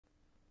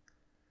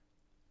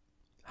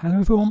Hello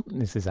everyone,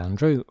 this is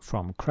Andrew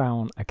from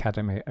Crown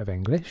Academy of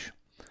English.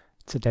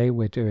 Today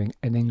we're doing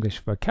an English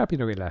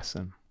vocabulary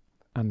lesson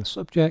and the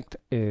subject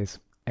is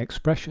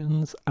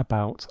expressions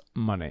about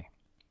money.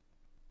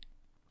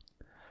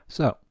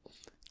 So,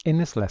 in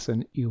this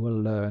lesson you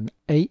will learn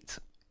 8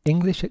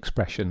 English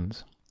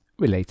expressions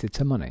related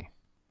to money.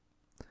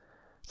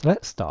 So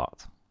let's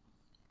start.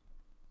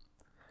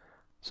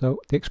 So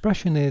the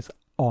expression is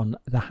on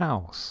the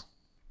house,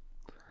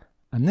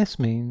 and this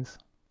means,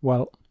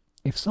 well,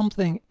 if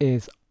something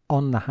is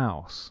on the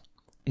house,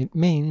 it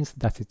means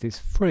that it is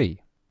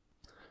free.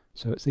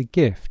 So it's a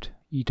gift,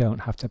 you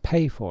don't have to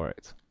pay for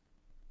it.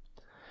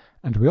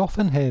 And we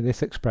often hear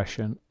this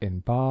expression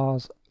in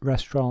bars,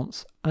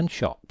 restaurants and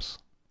shops.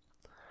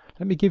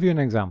 Let me give you an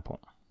example.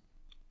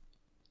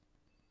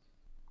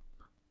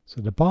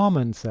 So the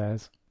barman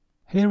says,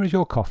 "Here is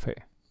your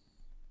coffee."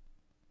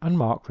 And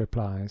Mark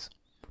replies,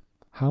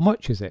 "How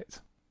much is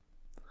it?"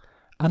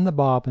 And the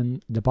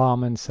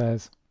barman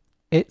says,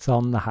 "It's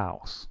on the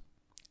house."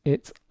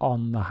 It's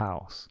on the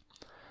house.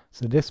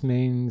 So this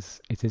means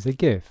it is a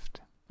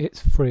gift.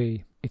 It's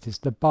free. It is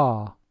the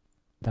bar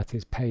that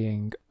is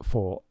paying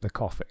for the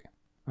coffee.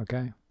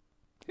 Okay?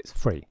 It's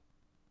free.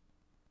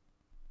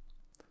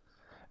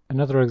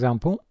 Another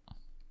example,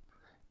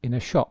 in a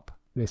shop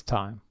this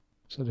time.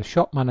 So the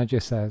shop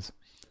manager says,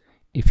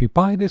 "If you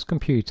buy this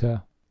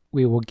computer,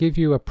 we will give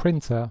you a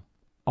printer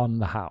on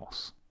the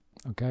house."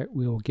 Okay?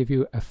 We will give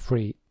you a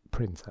free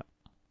printer.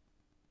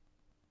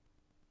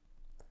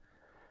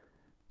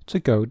 To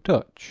go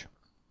Dutch.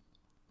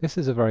 This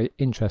is a very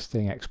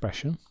interesting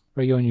expression,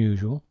 very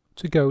unusual,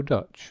 to go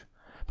Dutch,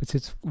 but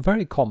it's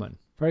very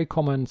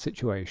common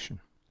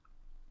situation.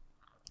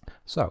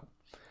 So,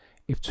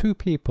 if two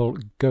people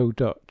go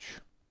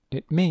Dutch,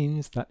 it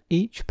means that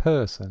each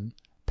person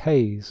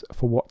pays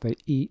for what they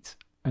eat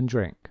and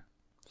drink.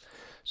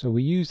 So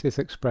we use this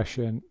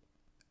expression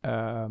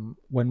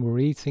when we're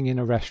eating in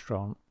a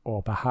restaurant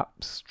or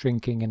perhaps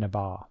drinking in a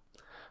bar,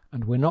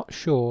 and we're not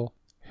sure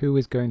who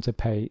is going to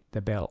pay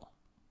the bill.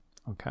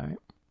 Okay,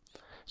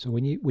 so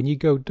when you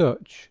go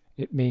Dutch,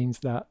 it means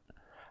that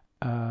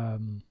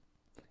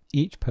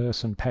each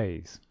person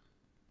pays.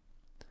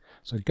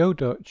 So go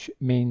Dutch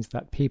means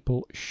that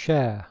people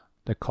share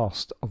the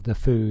cost of the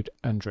food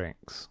and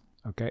drinks.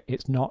 Okay,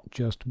 it's not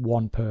just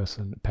one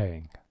person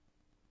paying.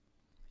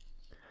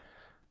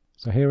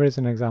 So here is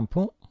an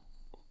example.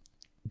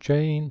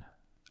 Jane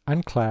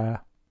and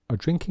Claire are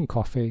drinking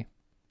coffee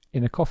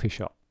in a coffee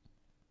shop.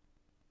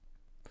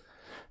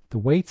 The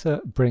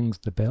waiter brings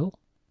the bill,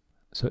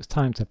 so it's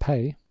time to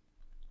pay,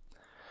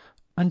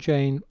 and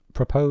Jane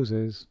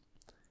proposes,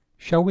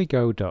 "Shall we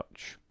go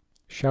Dutch?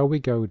 Shall we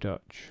go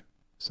Dutch?"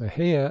 So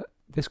here,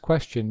 this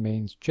question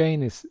means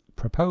Jane is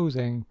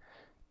proposing,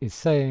 is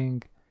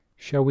saying,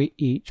 "Shall we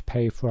each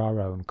pay for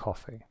our own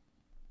coffee?"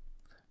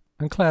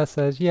 And Claire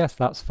says, "Yes,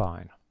 that's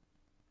fine."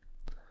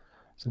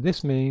 So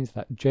this means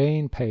that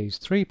Jane pays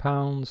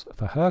 £3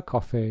 for her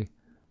coffee,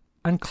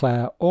 and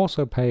Claire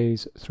also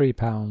pays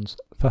 £3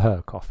 for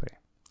her coffee.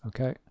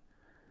 Okay,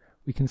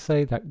 we can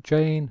say that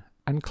Jane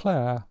and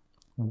Claire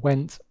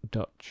went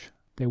Dutch.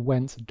 They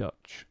went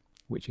Dutch,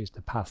 which is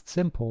the past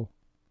simple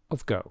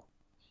of go.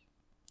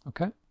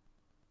 Okay,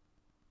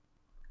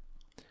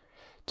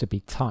 to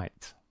be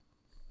tight.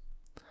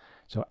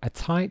 So a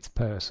tight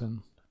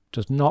person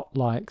does not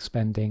like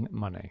spending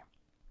money.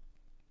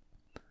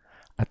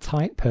 A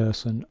tight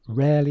person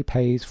rarely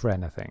pays for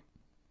anything.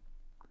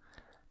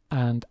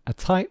 And a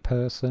tight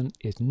person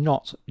is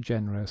not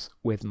generous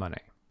with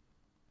money.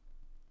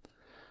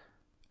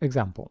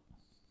 Example.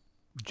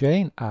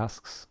 Jane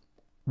asks,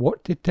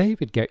 "What did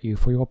David get you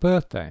for your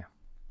birthday?"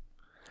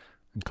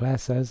 And Claire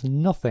says,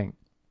 "Nothing.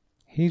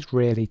 He's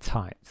really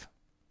tight."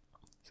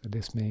 So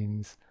this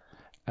means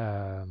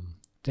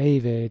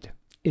David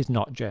is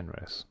not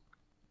generous.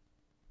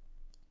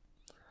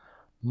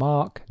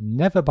 Mark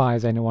never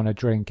buys anyone a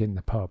drink in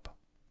the pub.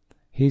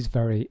 He's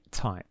very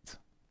tight.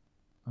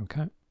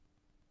 Okay?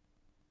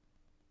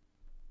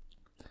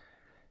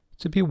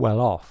 To be well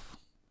off.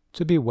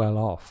 To be well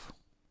off.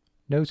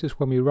 Notice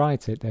when we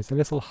write it, there's a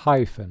little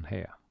hyphen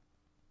here.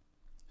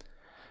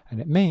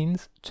 And it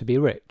means to be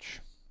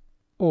rich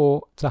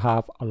or to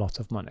have a lot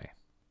of money.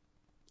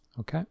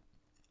 Okay?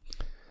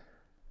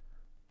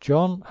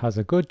 John has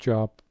a good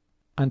job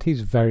and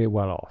he's very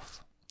well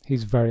off.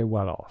 He's very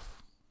well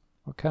off.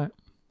 Okay?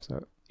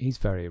 So he's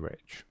very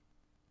rich.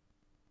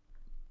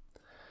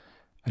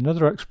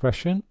 Another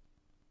expression,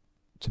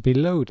 to be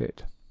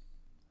loaded.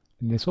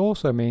 And this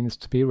also means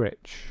to be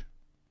rich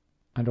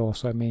and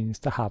also means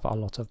to have a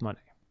lot of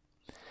money.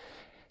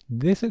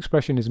 This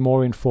expression is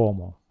more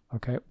informal.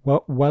 Okay,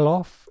 well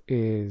off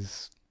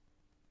is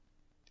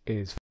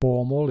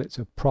formal. It's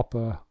a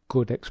proper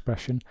good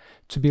expression.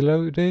 To be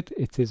loaded,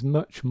 it is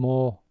much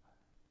more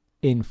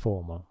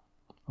informal.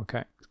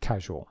 Okay,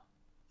 casual.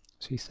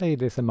 So you say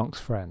this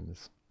amongst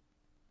friends.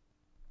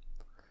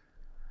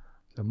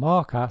 So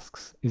Mark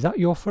asks, "Is that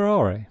your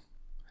Ferrari?"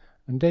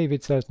 And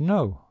David says,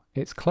 "No,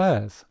 it's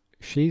Claire's.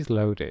 She's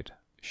loaded.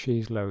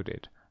 She's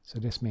loaded." So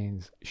this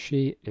means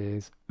she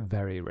is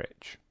very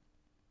rich.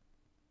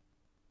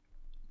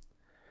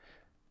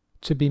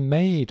 To be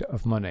made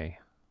of money.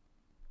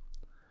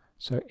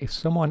 So if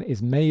someone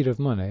is made of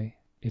money,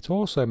 it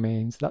also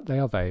means that they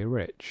are very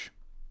rich.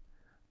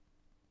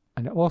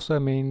 And it also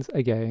means,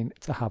 again,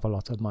 to have a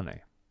lot of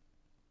money.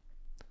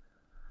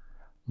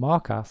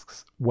 Mark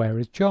asks, "Where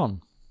is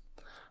John?"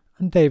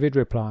 And David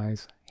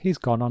replies, "He's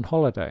gone on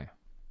holiday."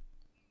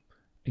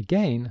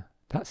 Again,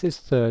 that's his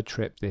third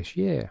trip this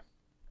year.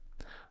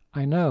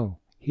 I know,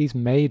 he's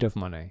made of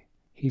money.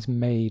 He's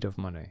made of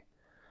money.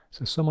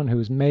 So someone who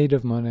is made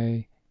of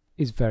money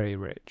is very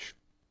rich.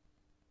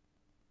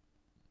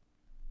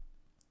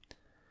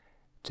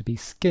 To be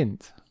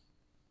skint.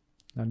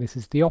 Now this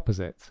is the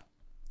opposite.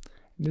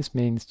 This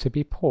means to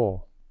be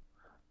poor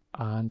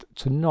and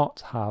to not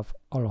have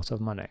a lot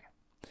of money.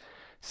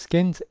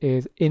 Skint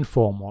is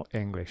informal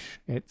English.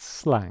 It's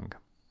slang.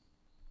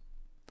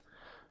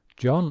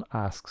 John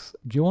asks,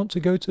 "Do you want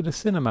to go to the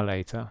cinema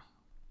later?"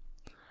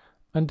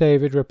 And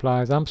David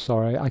replies, "I'm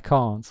sorry, I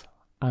can't.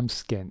 I'm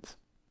skint."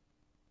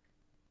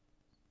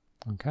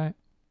 Okay.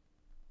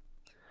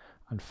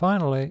 And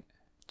finally,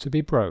 to be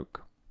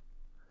broke.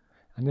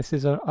 And this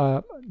is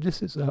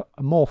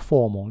more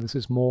formal. This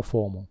is more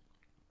formal.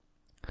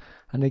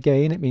 And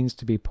again, it means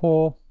to be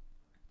poor,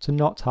 to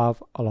not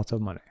have a lot of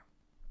money.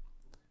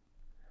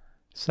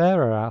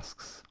 Sarah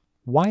asks,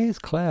 "Why is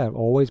Claire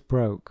always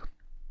broke?"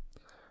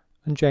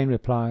 And Jane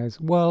replies,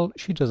 "Well,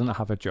 she doesn't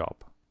have a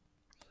job."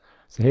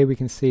 So here we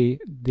can see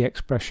the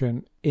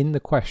expression in the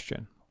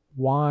question,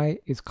 why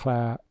is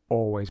Claire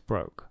always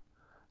broke?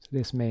 So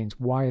this means,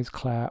 why is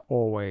Claire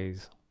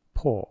always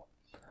poor?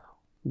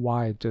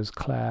 Why does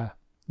Claire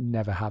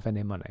never have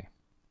any money?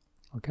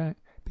 Okay,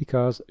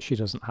 because she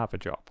doesn't have a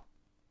job.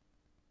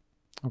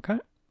 Okay,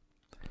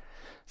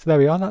 so there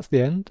we are, that's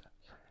the end.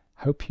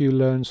 Hope you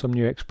learned some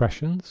new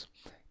expressions.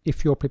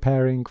 If you're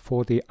preparing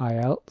for the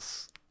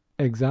IELTS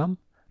exam,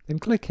 then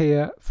click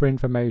here for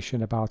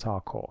information about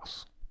our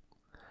course.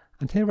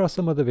 And here are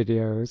some other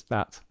videos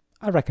that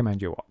I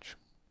recommend you watch.